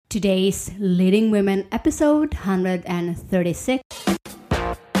Today's Leading Women, episode 136.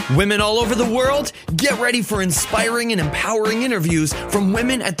 Women all over the world, get ready for inspiring and empowering interviews from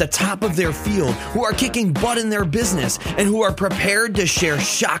women at the top of their field who are kicking butt in their business and who are prepared to share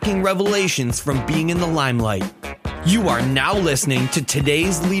shocking revelations from being in the limelight. You are now listening to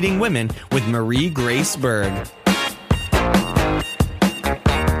Today's Leading Women with Marie Grace Berg.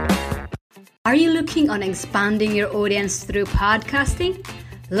 Are you looking on expanding your audience through podcasting?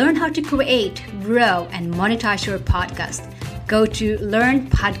 Learn how to create, grow, and monetize your podcast. Go to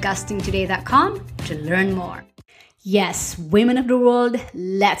learnpodcastingtoday.com to learn more. Yes, women of the world,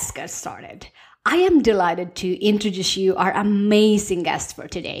 let's get started. I am delighted to introduce you our amazing guest for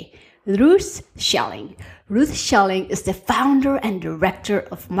today, Ruth Schelling. Ruth Schelling is the founder and director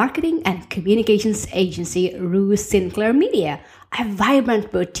of marketing and communications agency Ruth Sinclair Media, a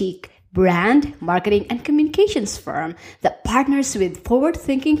vibrant boutique brand, marketing, and communications firm that partners with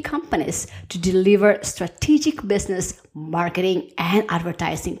forward-thinking companies to deliver strategic business, marketing, and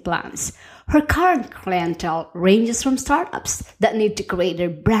advertising plans. Her current clientele ranges from startups that need to create their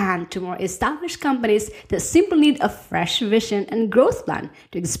brand to more established companies that simply need a fresh vision and growth plan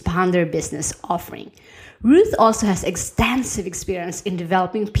to expand their business offering. Ruth also has extensive experience in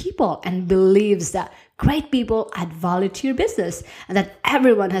developing people and believes that great people add value to your business and that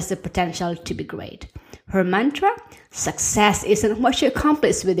everyone has the potential to be great. Her mantra, success isn't what you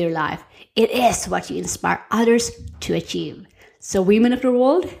accomplish with your life, it is what you inspire others to achieve. So women of the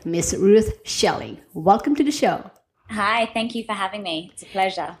world, Miss Ruth Schelling, welcome to the show. Hi, thank you for having me. It's a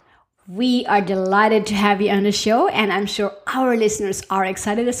pleasure. We are delighted to have you on the show, and I'm sure our listeners are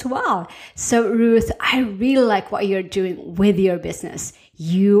excited as well. So Ruth, I really like what you're doing with your business.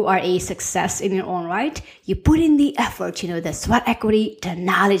 You are a success in your own right. You put in the effort, the sweat equity, the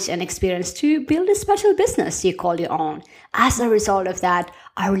knowledge and experience to build a special business you call your own. As a result of that,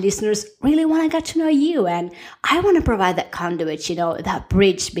 our listeners really want to get to know you, and I want to provide that conduit, that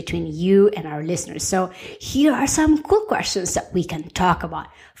bridge between you and our listeners. So here are some cool questions that we can talk about.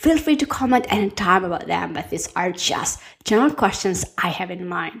 Feel free to comment anytime about them, but these are just general questions I have in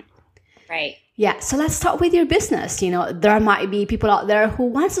mind. Right. Yeah, so let's start with your business. There might be people out there who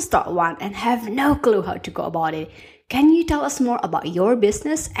wants to start one and have no clue how to go about it. Can you tell us more about your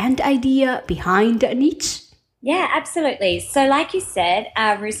business and the idea behind the niche? Yeah, absolutely. So like you said,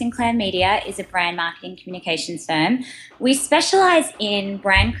 Ruth Sinclair Media is a brand marketing communications firm. We specialize in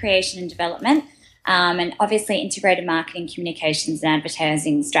brand creation and development, and obviously integrated marketing, communications, and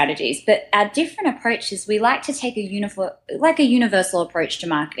advertising strategies. But our different approaches, we like to take a universal approach to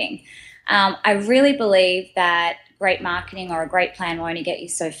marketing. I really believe that great marketing or a great plan will only get you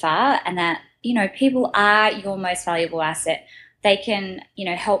so far, and that, people are your most valuable asset. They can,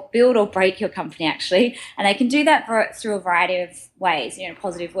 help build or break your company actually, and they can do that through a variety of ways,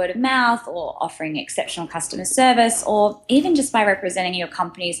 positive word of mouth or offering exceptional customer service or even just by representing your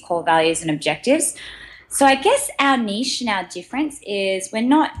company's core values and objectives. So I guess our niche and our difference is we're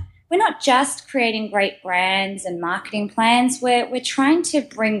not just creating great brands and marketing plans. We're trying to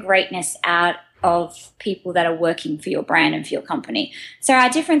bring greatness out of people that are working for your brand and for your company. So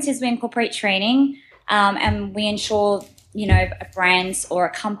our difference is we incorporate training and we ensure brands or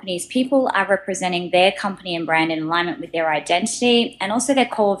companies, people are representing their company and brand in alignment with their identity and also their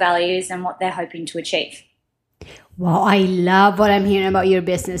core values and what they're hoping to achieve. Wow, I love what I'm hearing about your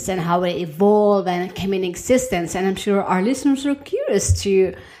business and how it evolved and came in existence. And I'm sure our listeners are curious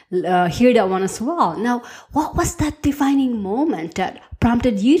to hear that one as well. Now, what was that defining moment that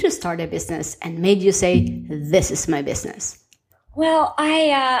prompted you to start a business and made you say, this is my business? Well,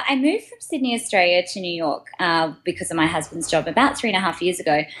 I moved from Sydney, Australia to New York because of my husband's job about 3.5 years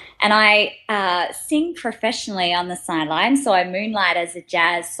ago. And I sing professionally on the sidelines. So I moonlight as a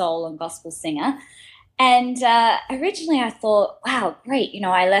jazz, soul and gospel singer. And originally I thought, wow, great.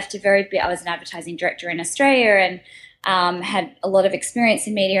 I left I was an advertising director in Australia and had a lot of experience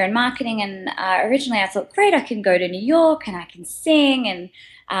in media and marketing. And originally I thought, great, I can go to New York and I can sing and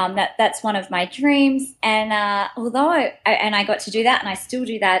that's one of my dreams. And although I got to do that, and I still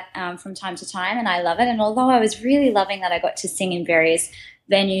do that from time to time, and I love it. And although I was really loving that I got to sing in various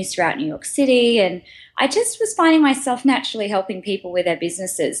venues throughout New York City, and I just was finding myself naturally helping people with their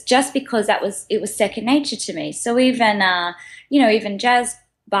businesses, just because it was second nature to me. So even even jazz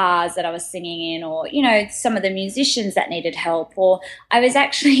bars that I was singing in, or some of the musicians that needed help, or I was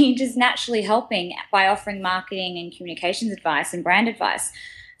actually just naturally helping by offering marketing and communications advice and brand advice.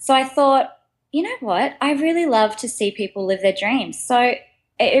 So I thought, you know what, I really love to see people live their dreams. So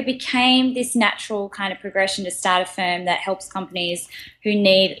it became this natural kind of progression to start a firm that helps companies who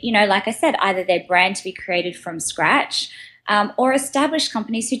need, like I said, either their brand to be created from scratch, or established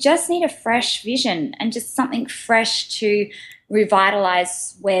companies who just need a fresh vision and just something fresh to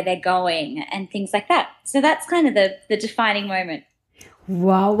revitalize where they're going and things like that. So that's kind of the defining moment.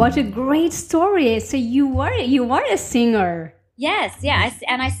 Wow, what a great story. So you were a singer. Yes, yeah,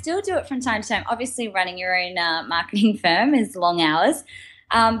 and I still do it from time to time. Obviously, running your own marketing firm is long hours,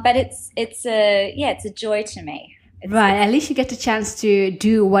 but it's a joy to me. Right, at least you get the chance to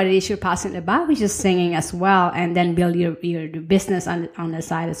do what it is you're passionate about, which is singing as well, and then build your business on the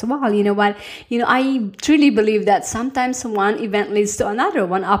side as well. You know what? I truly believe that sometimes one event leads to another,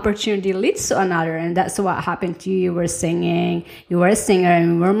 one opportunity leads to another, and that's what happened to you. You were singing, you were a singer,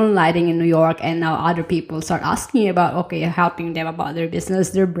 and you were moonlighting in New York, and now other people start asking you about, okay, helping them about their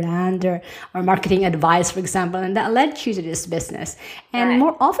business, their brand, or marketing advice, for example, and that led you to this business. And right.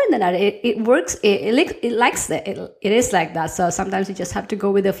 More often than not, it works. It likes that. It is like that. So sometimes you just have to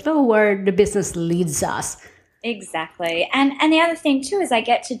go with the flow where the business leads us. Exactly. And the other thing too is I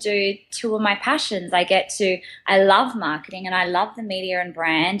get to do two of my passions. I love marketing and I love the media and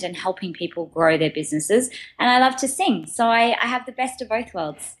brand and helping people grow their businesses. And I love to sing. So I have the best of both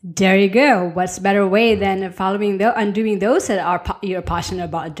worlds. There you go. What's a better way than following and doing those that you're passionate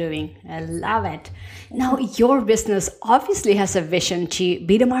about doing? I love it. Now, your business obviously has a vision to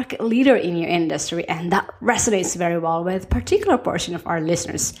be the market leader in your industry, and that resonates very well with a particular portion of our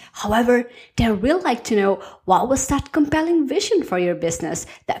listeners. However, they will like to know, what was that compelling vision for your business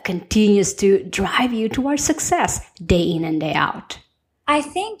that continues to drive you towards success day in and day out? I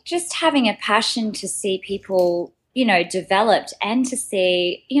think just having a passion to see people, developed, and to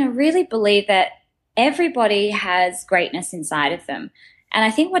see, really believe that everybody has greatness inside of them. And I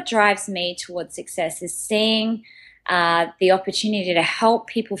think what drives me towards success is seeing the opportunity to help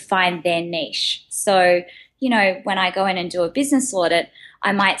people find their niche. So, when I go in and do a business audit,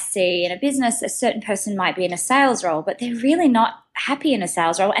 I might see in a business a certain person might be in a sales role, but they're really not happy in a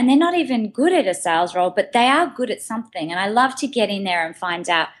sales role, and they're not even good at a sales role, but they are good at something. And I love to get in there and find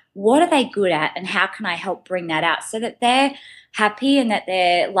out, what are they good at and how can I help bring that out so that they're happy and that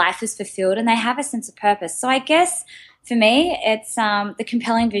their life is fulfilled and they have a sense of purpose. So I guess for me, it's the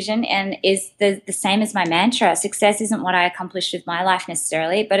compelling vision and is the same as my mantra. Success isn't what I accomplished with my life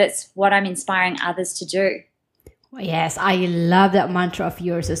necessarily, but it's what I'm inspiring others to do. Yes, I love that mantra of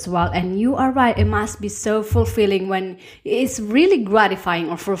yours as well. And you are right. It must be so fulfilling when it's really gratifying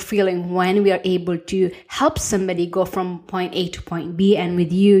or fulfilling when we are able to help somebody go from point A to point B. And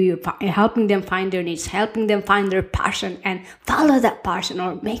with you, you're helping them find their niche, helping them find their passion and follow that passion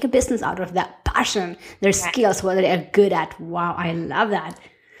or make a business out of that passion, their skills, what they're good at. Wow, I love that.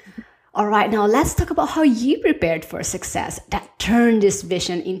 All right, now let's talk about how you prepared for success that turned this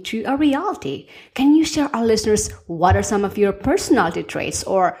vision into a reality. Can you share our listeners what are some of your personality traits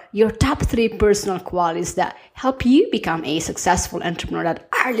or your top 3 personal qualities that help you become a successful entrepreneur that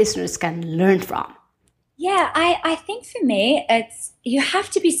our listeners can learn from? Yeah, I think for me, you have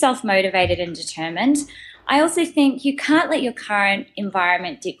to be self-motivated and determined. I also think you can't let your current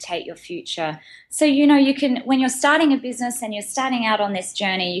environment dictate your future. So, you can, when you're starting a business and you're starting out on this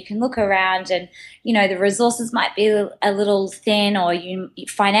journey, you can look around and, the resources might be a little thin or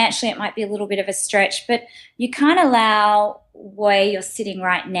financially it might be a little bit of a stretch, but you can't allow where you're sitting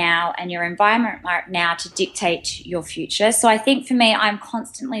right now and your environment right now to dictate your future. So I think for me, I'm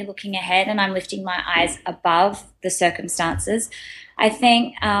constantly looking ahead and I'm lifting my eyes above the circumstances. I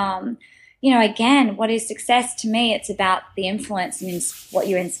think, again, what is success to me? It's about the influence and what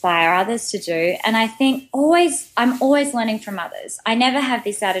you inspire others to do. And I think I'm always learning from others. I never have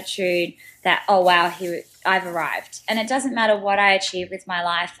this attitude that, oh, wow, I've arrived. And it doesn't matter what I achieve with my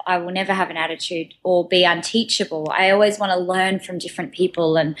life. I will never have an attitude or be unteachable. I always want to learn from different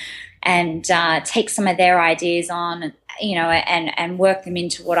people and take some of their ideas on, and work them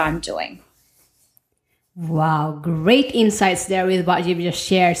into what I'm doing. Wow, great insights there with what you've just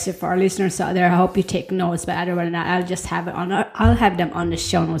shared. So for our listeners out there, I hope you take notes, but other than that, I'll have them on the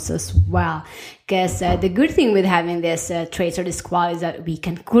show notes as well. Because the good thing with having this traits or these qualities is that we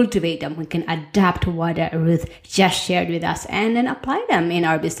can cultivate them, we can adapt what Ruth just shared with us and then apply them in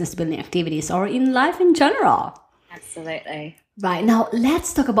our business building activities or in life in general. Absolutely. Right. Now,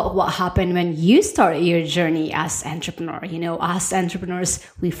 let's talk about what happened when you started your journey as entrepreneur. As entrepreneurs,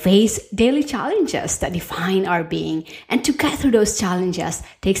 we face daily challenges that define our being. And to get through those challenges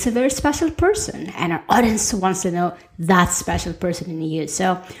takes a very special person. And our audience wants to know that special person in you.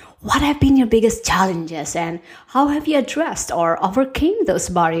 So what have been your biggest challenges and how have you addressed or overcame those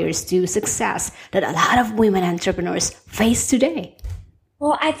barriers to success that a lot of women entrepreneurs face today?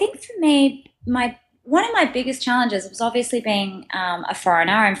 Well, I think for me, one of my biggest challenges was obviously being a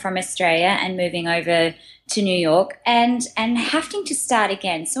foreigner. I'm from Australia and moving over to New York and having to start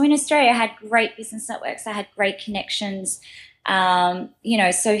again. So in Australia, I had great business networks. I had great connections.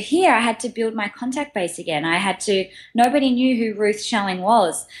 So here I had to build my contact base again. Nobody knew who Ruth Schelling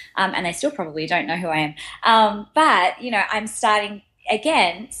was, and they still probably don't know who I am. But I'm starting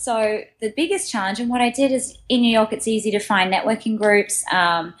again. So the biggest challenge, and what I did is in New York, it's easy to find networking groups.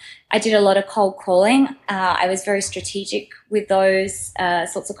 I did a lot of cold calling. I was very strategic with those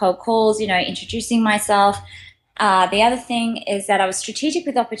sorts of cold calls, introducing myself. The other thing is that I was strategic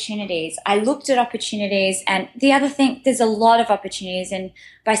with opportunities. I looked at opportunities, and the other thing, there's a lot of opportunities, and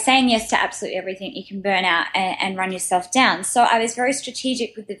by saying yes to absolutely everything, you can burn out and run yourself down. So I was very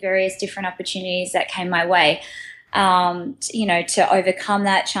strategic with the various different opportunities that came my way, to overcome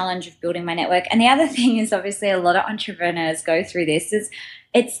that challenge of building my network. And the other thing is, obviously, a lot of entrepreneurs go through this, is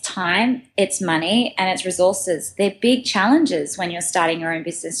it's time, it's money, and it's resources. They're big challenges when you're starting your own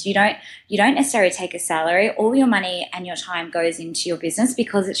business. You don't necessarily take a salary. All your money and your time goes into your business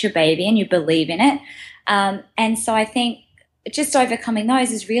because it's your baby and you believe in it. And so I think just overcoming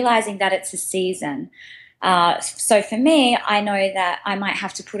those is realizing that it's a season. So for me, I know that I might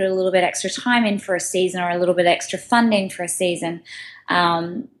have to put a little bit extra time in for a season or a little bit extra funding for a season.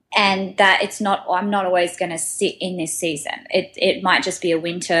 And that I'm not always going to sit in this season. It might just be a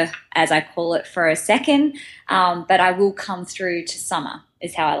winter, as I call it, for a second, but I will come through to summer,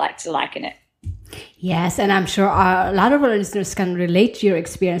 is how I like to liken it. Yes, and I'm sure a lot of our listeners can relate to your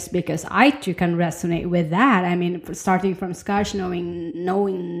experience, because I too can resonate with that. I mean, starting from scratch,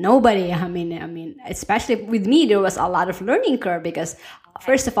 knowing nobody. I mean, especially with me, there was a lot of learning curve, because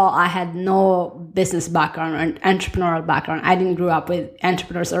first of all, I had no business background or entrepreneurial background. I didn't grow up with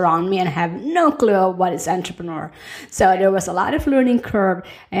entrepreneurs around me and have no clue of what is entrepreneur. So there was a lot of learning curve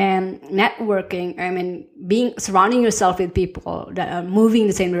and networking. I mean, surrounding yourself with people that are moving in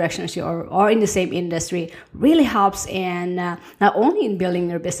the same direction as you or in the same industry really helps, and not only in building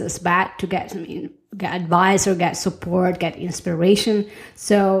your business, but to get advice or get support, get inspiration.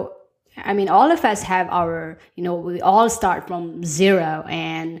 So I mean, all of us have our, we all start from zero,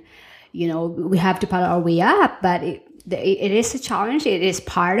 and, we have to paddle our way up, but it is a challenge. It is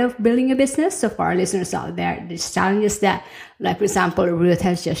part of building a business. So for our listeners out there, the challenges that, like, for example, Ruth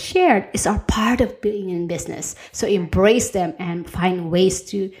has just shared, is our part of being in business. So embrace them and find ways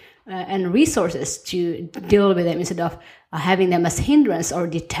to, and resources to deal with them instead of having them as hindrance or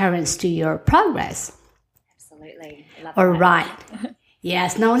deterrence to your progress. Absolutely. All right.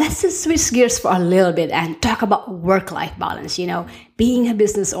 Yes, now let's just switch gears for a little bit and talk about work-life balance. Being a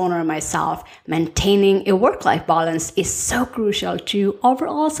business owner myself, maintaining a work-life balance is so crucial to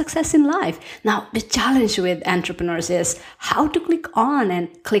overall success in life. Now, the challenge with entrepreneurs is how to click on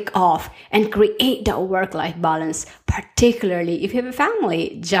and click off and create that work-life balance, particularly if you have a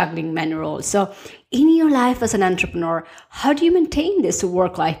family juggling many roles. So in your life as an entrepreneur, how do you maintain this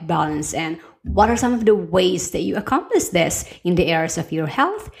work-life balance, and what are some of the ways that you accomplish this in the areas of your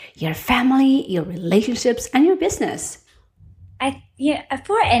health, your family, your relationships, and your business?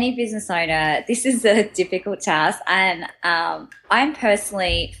 For any business owner, this is a difficult task, and I'm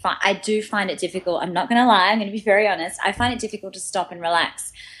personally, I do find it difficult. I'm not going to lie. I'm going to be very honest. I find it difficult to stop and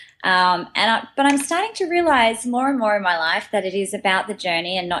relax. But I'm starting to realize more and more in my life that it is about the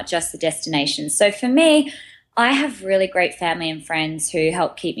journey and not just the destination. So for me, I have really great family and friends who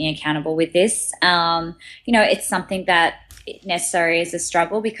help keep me accountable with this. It's something that necessarily is a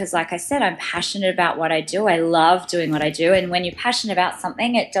struggle because, like I said, I'm passionate about what I do. I love doing what I do. And when you're passionate about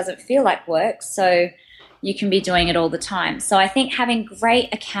something, it doesn't feel like work. So you can be doing it all the time. So I think having great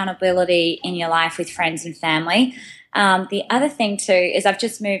accountability in your life with friends and family. The other thing too is I've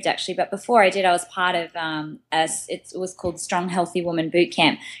just moved actually, but before I did, I was part of it was called Strong Healthy Woman Boot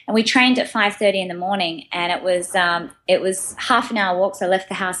Camp, and we trained at 5:30 in the morning, and it was half an hour walk. So I left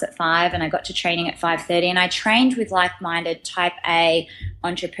the house at 5, and I got to training at 5:30, and I trained with like-minded Type A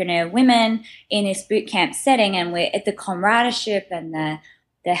entrepreneur women in this boot camp setting, and we're at the camaraderie and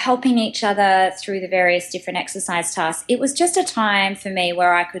they're helping each other through the various different exercise tasks. It was just a time for me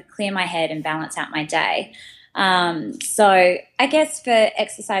where I could clear my head and balance out my day. So I guess for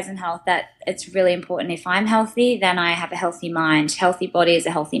exercise and health, that it's really important. If I'm healthy, then I have a healthy mind. Healthy body is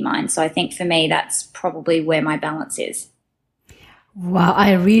a healthy mind. So I think for me, that's probably where my balance is. Wow,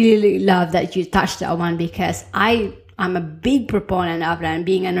 I really love that you touched that one, because I'm a big proponent of that. And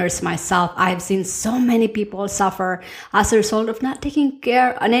being a nurse myself, I've seen so many people suffer as a result of not taking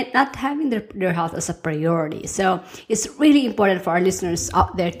care and not having their health as a priority. So it's really important for our listeners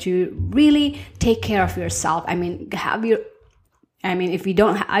out there to really take care of yourself. I mean, I mean,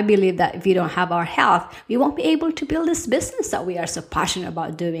 I believe that if we don't have our health, we won't be able to build this business that we are so passionate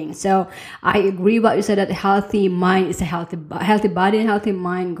about doing. So I agree what you said, that a healthy mind is a healthy body, and healthy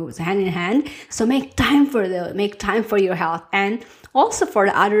mind goes hand in hand. So make time for your health, and also for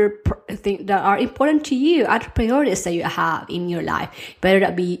the other things that are important to you, other priorities that you have in your life, whether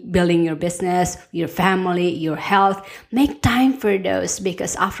that be building your business, your family, your health. Make time for those,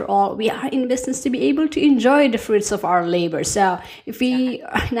 because after all, we are in business to be able to enjoy the fruits of our labor. So if we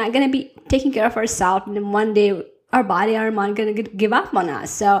are not going to be taking care of ourselves, then one day our body, our mind going to give up on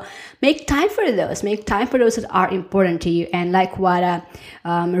us. So make time for those. Make time for those that are important to you. And like what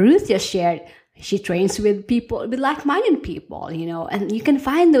Ruth just shared, she trains with people, with like-minded people, and you can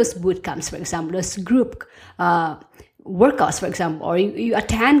find those boot camps, for example, those group workouts, for example, or you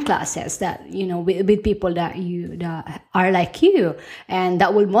attend classes that, with people that are like you, and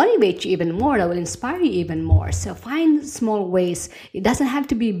that will motivate you even more, that will inspire you even more. So find small ways. It doesn't have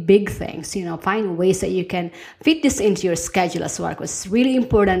to be big things, find ways that you can fit this into your schedule as well, because it's really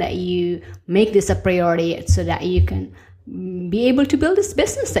important that you make this a priority so that you can be able to build this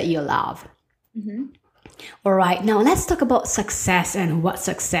business that you love. Mm-hmm. All right, now let's talk about success and what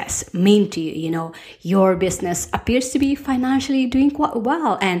success means to you. Your business appears to be financially doing quite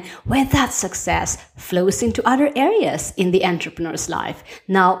well, and with that success flows into other areas in the entrepreneur's life.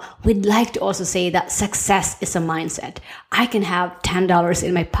 Now, we'd like to also say that success is a mindset. I can have $10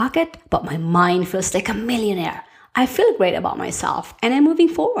 in my pocket, but my mind feels like a millionaire. I feel great about myself, and I'm moving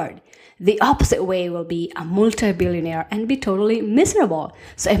forward. The opposite way will be a multi-billionaire and be totally miserable.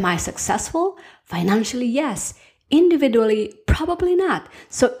 So am I successful? Financially, yes. Individually, probably not.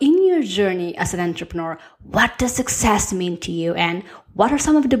 So in your journey as an entrepreneur, what does success mean to you? And what are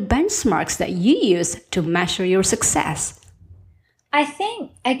some of the benchmarks that you use to measure your success? I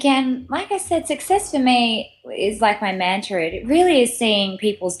think, again, like I said, success for me is like my mantra. It really is seeing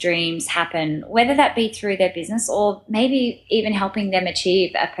people's dreams happen, whether that be through their business or maybe even helping them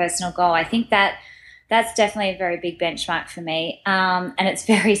achieve a personal goal. I think that's definitely a very big benchmark for me, and it's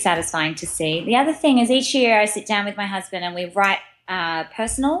very satisfying to see. The other thing is each year I sit down with my husband and we write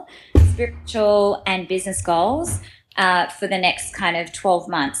personal, spiritual, and business goals for the next kind of 12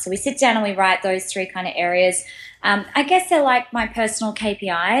 months. So we sit down and we write those three kind of areas. I guess they're like my personal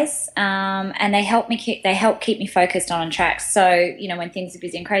KPIs, and they help keep me focused on track. So, when things are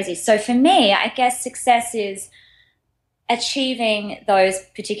busy and crazy. So for me, I guess success is achieving those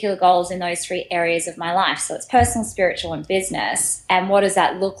particular goals in those three areas of my life. So it's personal, spiritual, and business. And what does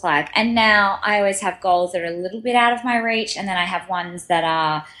that look like? And now I always have goals that are a little bit out of my reach, and then I have ones that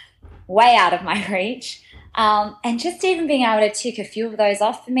are way out of my reach. And just even being able to tick a few of those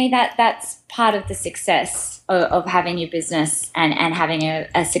off, for me, that's part of the success of having your business and having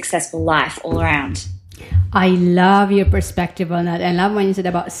a successful life all around. I love your perspective on that. I love when you said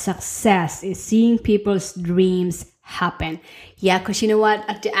about success is seeing people's dreams happen. Yeah, because you know what?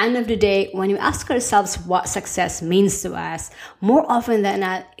 At the end of the day, when you ask ourselves what success means to us, more often than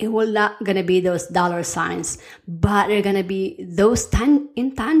not, it will not going to be those dollar signs, but they're going to be those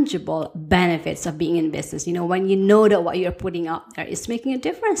intangible benefits of being in business. When you know that what you're putting out there is making a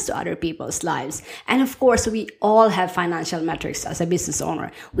difference to other people's lives. And of course, we all have financial metrics as a business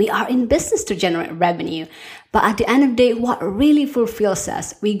owner. We are in business to generate revenue. But at the end of the day, what really fulfills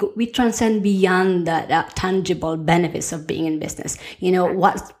us, we transcend beyond the tangible benefits of being in business.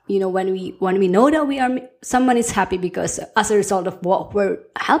 When we know that someone is happy because as a result of what we're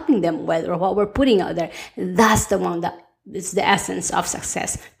helping them with or what we're putting out there, that's the one that is the essence of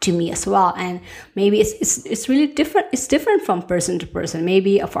success to me as well. And maybe it's really different. It's different from person to person.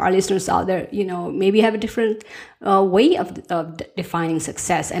 Maybe for our listeners out there, maybe have a different way of defining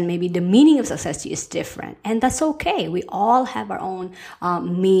success, and maybe the meaning of success is different, and that's okay. We all have our own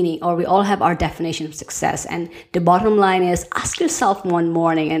meaning, or we all have our definition of success. And the bottom line is, ask yourself one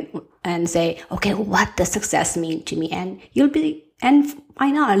morning and say, okay, what does success mean to me? And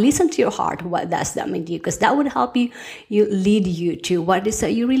why not listen to your heart? What does that mean to you? Because that would help you lead you to what is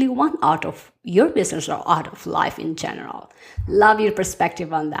that you really want out of your business or out of life in general. Love your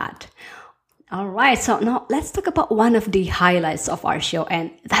perspective on that. All right, so now let's talk about one of the highlights of our show,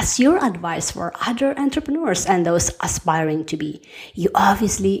 and that's your advice for other entrepreneurs and those aspiring to be. You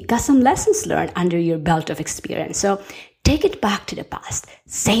obviously got some lessons learned under your belt of experience. So take it back to the past.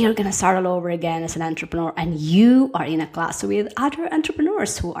 Say you're going to start all over again as an entrepreneur, and you are in a class with other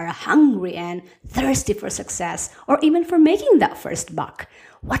entrepreneurs who are hungry and thirsty for success, or even for making that first buck.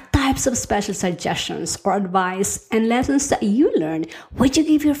 What types of special suggestions or advice and lessons that you learned would you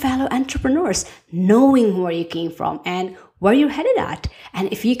give your fellow entrepreneurs, knowing where you came from and where you're headed at.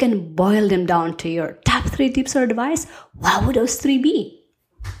 And if you can boil them down to your top 3 tips or advice, what would those 3 be?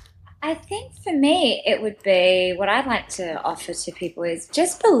 I think for me, it would be what I'd like to offer to people is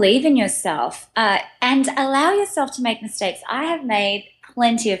just believe in yourself and allow yourself to make mistakes. I have made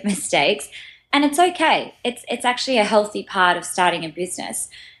plenty of mistakes, and it's okay. It's actually a healthy part of starting a business.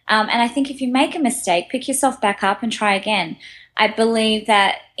 And I think if you make a mistake, pick yourself back up and try again. I believe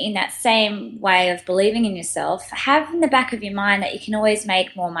that in that same way of believing in yourself, have in the back of your mind that you can always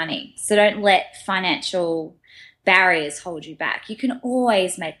make more money. So don't let financial barriers hold you back. You can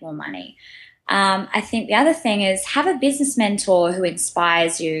always make more money. I think the other thing is have a business mentor who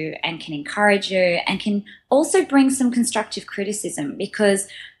inspires you and can encourage you and can also bring some constructive criticism, because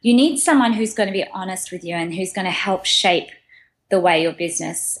you need someone who's going to be honest with you and who's going to help shape the way your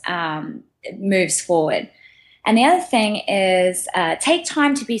business moves forward. And the other thing is take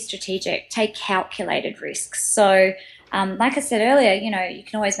time to be strategic, take calculated risks. So like I said earlier, you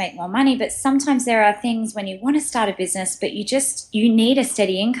can always make more money, but sometimes there are things when you want to start a business, but you need a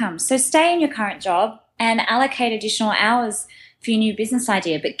steady income. So stay in your current job and allocate additional hours for your new business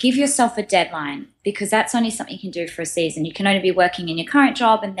idea, but give yourself a deadline, because that's only something you can do for a season. You can only be working in your current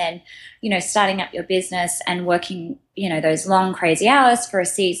job and then, starting up your business and working, those long, crazy hours for a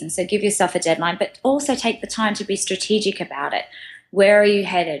season. So give yourself a deadline, but also take the time to be strategic about it. Where are you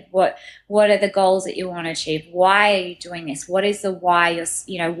headed? What are the goals that you want to achieve? Why are you doing this? What is the why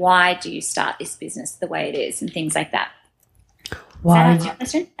why do you start this business the way it is, and things like that. Wow. Is that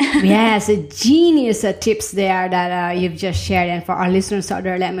answer your question? Yes, a genius tips there that you've just shared. And for our listeners out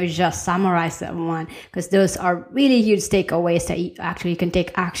there, let me just summarize that one, because those are really huge takeaways that you can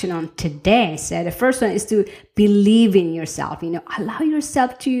take action on today. So the first one is to believe in yourself. Allow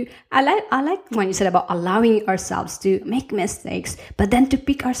yourself to, I like when you said about allowing ourselves to make mistakes, but then to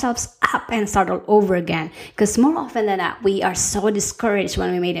pick ourselves up and start all over again. Because more often than not, we are so discouraged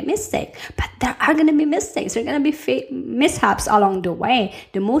when we made a mistake. But there are going to be mistakes. There are going to be mishaps along the way.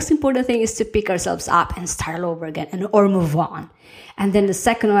 The most important thing is to pick ourselves up and start all over again or move on. And then the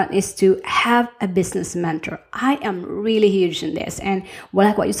second one is to have a business mentor. I am really huge in this. And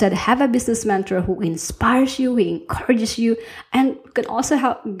like what you said, have a business mentor who inspires you, who encourages you, and can also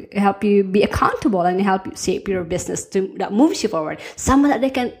help you be accountable and help you shape your business that moves you forward. Someone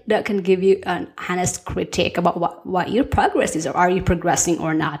that can give you an honest critique about what your progress is, or are you progressing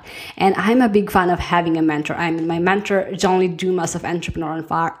or not. And I'm a big fan of having a mentor. My mentor, John Lee Dumas of Entrepreneur on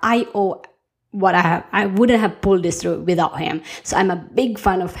Fire. I owe what I have. I wouldn't have pulled this through without him. So I'm a big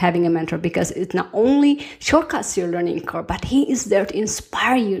fan of having a mentor, because it's not only shortcuts your learning curve, but he is there to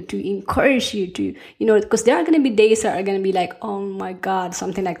inspire you, to encourage you to, because there are going to be days that are going to be like, oh my God,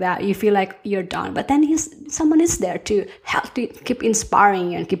 something like that. You feel like you're done, but then someone is there to help to keep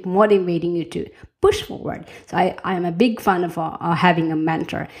inspiring you and keep motivating you to push forward. So I am a big fan of having a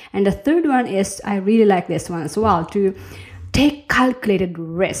mentor. And the third one is, I really like this one as well, to take calculated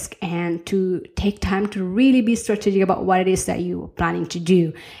risk and to take time to really be strategic about what it is that you're planning to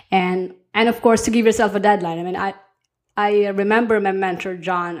do. And of course, to give yourself a deadline. I mean, I remember my mentor,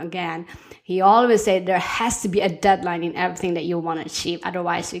 John, again, he always said there has to be a deadline in everything that you want to achieve.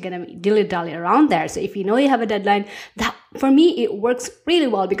 Otherwise, you're going to dilly-dally around there. So if you know you have a deadline, that for me, it works really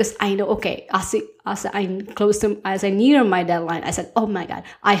well, because I know, okay, as I near my deadline, I said, oh my God,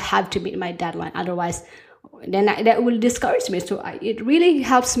 I have to meet my deadline. Otherwise, then that will discourage me. So it really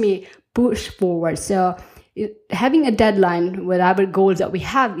helps me push forward. So having a deadline, whatever goals that we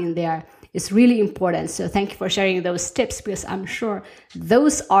have in there, is really important. So thank you for sharing those tips, because I'm sure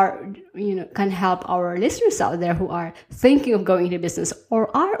those can help our listeners out there who are thinking of going into business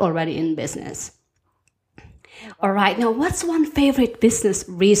or are already in business. All right. Now, what's one favorite business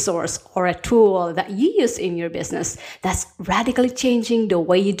resource or a tool that you use in your business that's radically changing the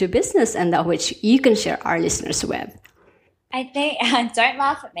way you do business, and that which you can share our listeners with? I think, don't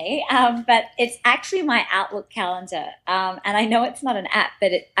laugh at me, but it's actually my Outlook calendar. And I know it's not an app,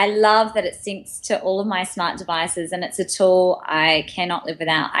 but I love that it syncs to all of my smart devices, and it's a tool I cannot live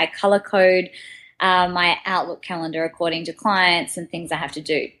without. I color code my Outlook calendar according to clients and things I have to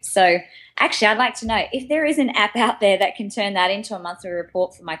do. So actually, I'd like to know if there is an app out there that can turn that into a monthly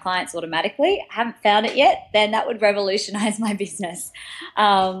report for my clients automatically. I haven't found it yet. Then that would revolutionize my business.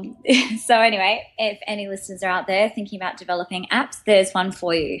 So anyway, if any listeners are out there thinking about developing apps, there's one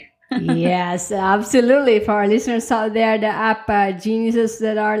for you. Yes, absolutely. For our listeners out there, the app geniuses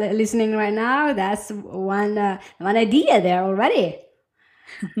that are listening right now, that's one idea there already.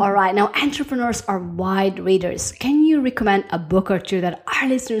 All right. Now, entrepreneurs are wide readers. Can you recommend a book or two that our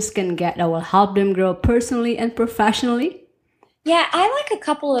listeners can get that will help them grow personally and professionally? Yeah, I like a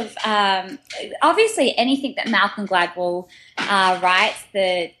couple of, obviously anything that Malcolm Gladwell writes,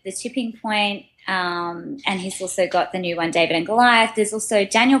 the Tipping Point, and he's also got the new one, David and Goliath. There's also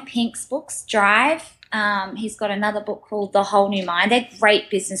Daniel Pink's books, Drive. He's got another book called The Whole New Mind. They're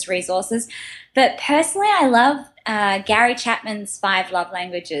great business resources. But personally, I love Gary Chapman's 5 Love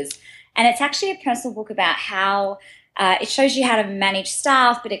Languages. And it's actually a personal book about how it shows you how to manage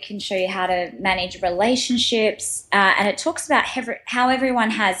staff, but it can show you how to manage relationships. And it talks about how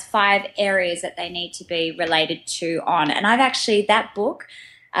everyone has 5 areas that they need to be related to on. And that book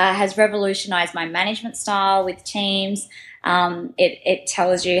has revolutionized my management style with teams. It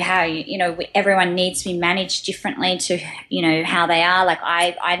tells you how, everyone needs to be managed differently to, how they are. Like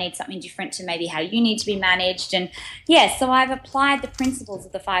I need something different to maybe how you need to be managed. And so I've applied the principles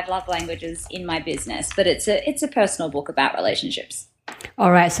of the 5 love languages in my business, but it's a personal book about relationships.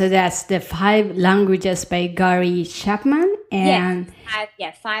 All right. So that's the 5 languages by Gary Chapman and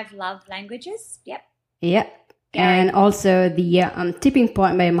 5 love languages. Yep. Yep. And also the Tipping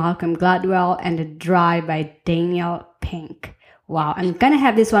Point by Malcolm Gladwell and the Drive by Daniel Pink. Wow, I'm gonna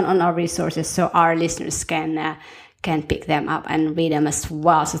have this one on our resources so our listeners can pick them up and read them as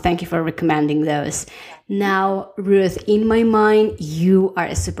well. So thank you for recommending those. Now, Ruth, in my mind, you are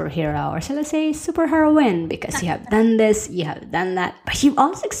a superhero, or shall I say superheroine, because you have done this, you have done that, but you've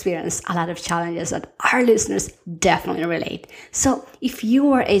also experienced a lot of challenges that our listeners definitely relate. So if you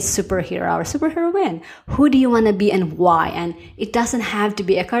were a superhero or superheroine, who do you want to be and why? And it doesn't have to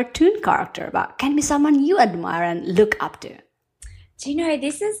be a cartoon character, but can be someone you admire and look up to. Do you know,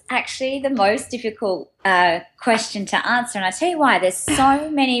 this is actually the most difficult question to answer. And I tell you why. There's so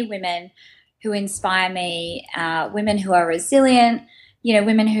many women who inspire me, women who are resilient,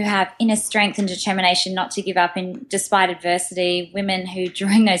 women who have inner strength and determination not to give up despite adversity, women who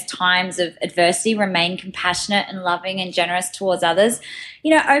during those times of adversity remain compassionate and loving and generous towards others.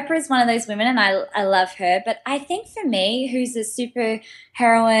 Oprah is one of those women, and I love her. But I think for me, who's a super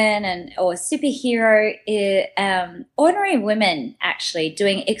heroine or superhero, ordinary women actually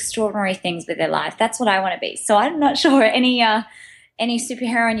doing extraordinary things with their life. That's what I want to be. So I'm not sure any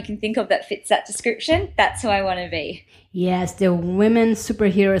superhero you can think of that fits that description. That's who I want to be. Yes, the women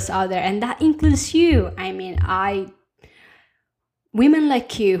superheroes out there, and that includes you. I mean, women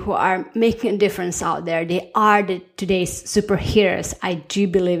like you who are making a difference out there, they are today's superheroes. I do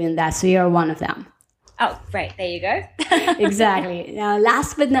believe in that, so you're one of them. Oh, great. There you go. Exactly. Now,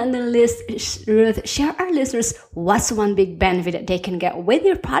 last but not the least, Ruth, share our listeners what's one big benefit that they can get with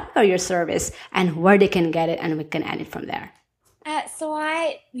your product or your service and where they can get it, and we can add it from there. So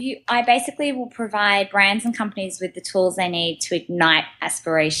I basically will provide brands and companies with the tools they need to ignite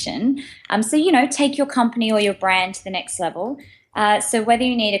aspiration. So, take your company or your brand to the next level. So whether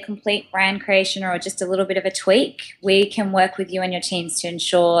you need a complete brand creation or just a little bit of a tweak, we can work with you and your teams to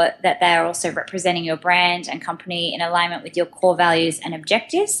ensure that they are also representing your brand and company in alignment with your core values and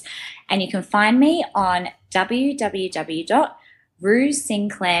objectives. And you can find me on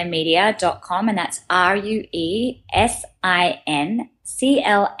ruesinclairmedia.com, and that's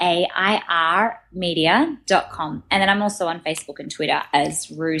RUESINCLAIR media.com. And then I'm also on Facebook and Twitter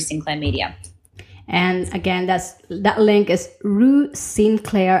as Rue Sinclair Media. And again, that link is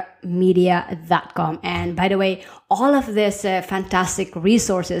ruesinclairmedia.com. And by the way, all of these fantastic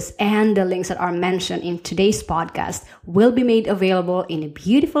resources and the links that are mentioned in today's podcast will be made available in a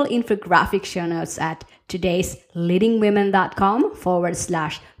beautiful infographic show notes at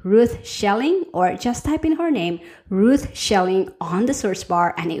todaysleadingwomen.com/Ruth Schelling, or just type in her name, Ruth Schelling, on the search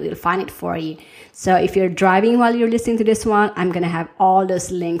bar and it will find it for you. So if you're driving while you're listening to this one, I'm going to have all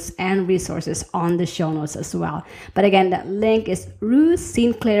those links and resources on the show notes as well. But again, that link is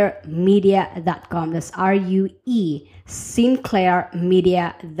ruesinclairmedia.com. That's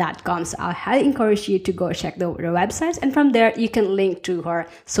RUESinclairmedia.com. So I highly encourage you to go check the websites, and from there you can link to her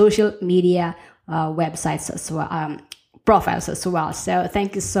social media websites as well, profiles as well. So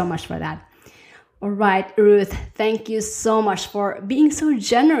thank you so much for that. All right, Ruth, thank you so much for being so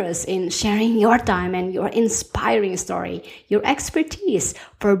generous in sharing your time and your inspiring story, your expertise,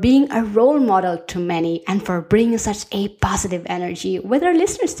 for being a role model to many, and for bringing such a positive energy with our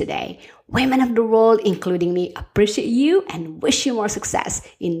listeners today. Women of the world, including me, appreciate you and wish you more success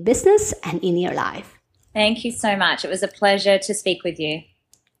in business and in your life. Thank you so much. It was a pleasure to speak with you.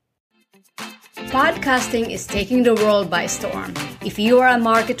 Podcasting is taking the world by storm. If you are a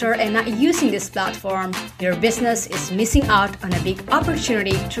marketer and not using this platform, your business is missing out on a big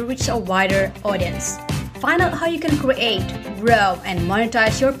opportunity to reach a wider audience. Find out how you can create, grow, and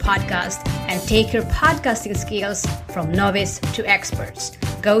monetize your podcast and take your podcasting skills from novice to experts.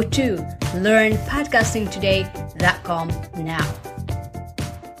 Go to learnpodcastingtoday.com now.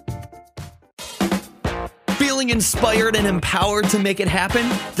 Feeling inspired and empowered to make it happen?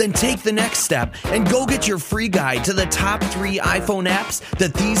 Then take the next step and go get your free guide to the top 3 iPhone apps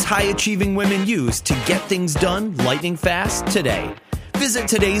that these high-achieving women use to get things done lightning fast today. Visit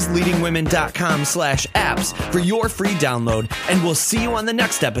todaysleadingwomen.com/apps for your free download, and we'll see you on the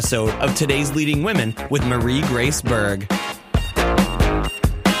next episode of Today's Leading Women with Marie Grace Berg.